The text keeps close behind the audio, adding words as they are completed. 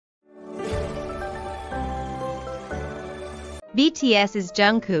BTS's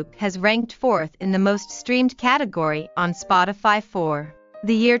Jungkook has ranked 4th in the most streamed category on Spotify for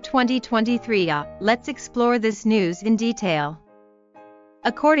the year 2023. Let's explore this news in detail.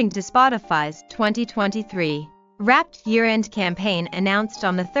 According to Spotify's 2023 Wrapped year-end campaign announced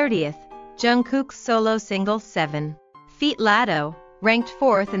on the 30th, Jungkook's solo single 7 Feet Latto ranked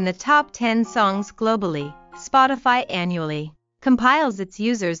 4th in the top 10 songs globally. Spotify annually compiles its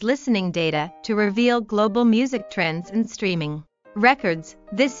users' listening data to reveal global music trends and streaming records.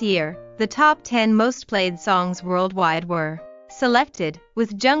 This year, the top 10 most played songs worldwide were selected,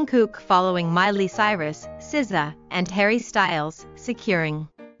 with Jungkook following Miley Cyrus, SZA, and Harry Styles, securing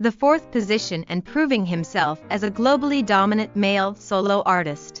the 4th position and proving himself as a globally dominant male solo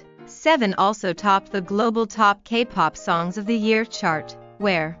artist. 7 also topped the global top K-pop songs of the year chart,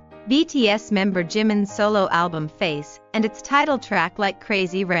 where BTS member Jimin's solo album Face and its title track Like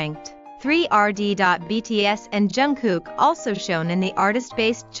Crazy ranked 3. BTS and Jungkook also shown in the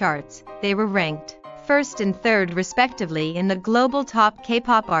artist-based charts. They were ranked 1st and 3rd respectively in the global top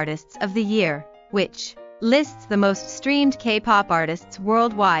K-pop artists of the year, which lists the most streamed K-pop artists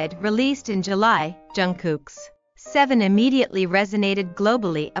worldwide. Released in July, Jungkook's 7 immediately resonated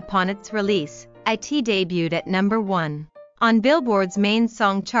globally upon its release. It debuted at number 1 on Billboard's main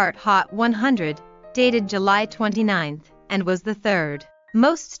song chart Hot 100, dated July 29, and was the 3rd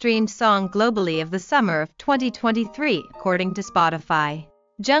most streamed song globally of the summer of 2023, according to Spotify.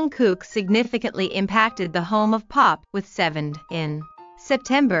 Jungkook significantly impacted the home of pop with 7. In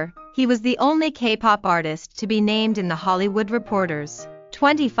September, he was the only K-pop artist to be named in the Hollywood Reporter's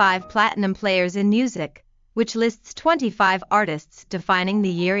 25 Platinum Players in Music, which lists 25 artists defining the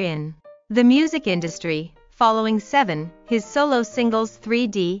year in the music industry. Following 7, his solo singles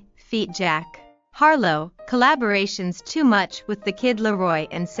 3D, Feet Jack, Harlow, collaborations Too Much with the Kid Laroi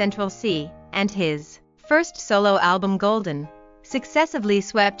and Central C, and his first solo album Golden, successively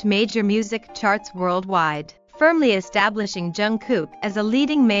swept major music charts worldwide, firmly establishing Jungkook as a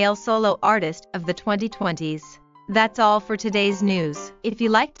leading male solo artist of the 2020s. That's all for today's news. If you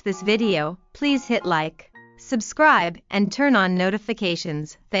liked this video, please hit like, subscribe, and turn on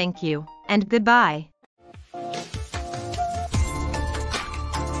notifications. Thank you, and goodbye.